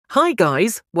Hi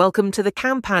guys, welcome to the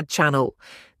Campad channel.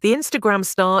 The Instagram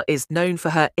star is known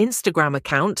for her Instagram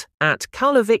account at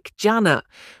Colovic Jana,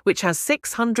 which has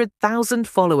 600,000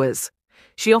 followers.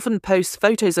 She often posts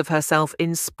photos of herself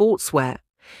in sportswear.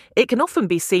 It can often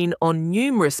be seen on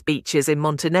numerous beaches in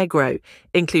Montenegro,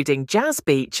 including Jazz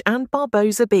Beach and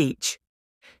Barboza Beach.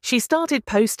 She started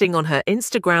posting on her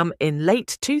Instagram in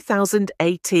late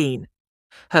 2018.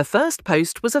 Her first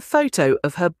post was a photo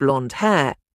of her blonde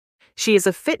hair. She is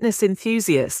a fitness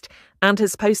enthusiast and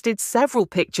has posted several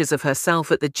pictures of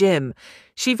herself at the gym.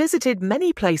 She visited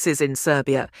many places in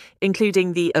Serbia,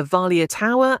 including the Avalia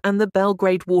Tower and the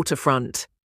Belgrade waterfront.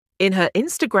 In her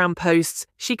Instagram posts,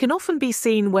 she can often be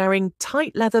seen wearing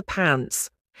tight leather pants.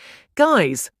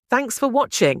 Guys, thanks for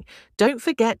watching. Don't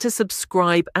forget to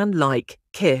subscribe and like.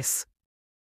 Kiss.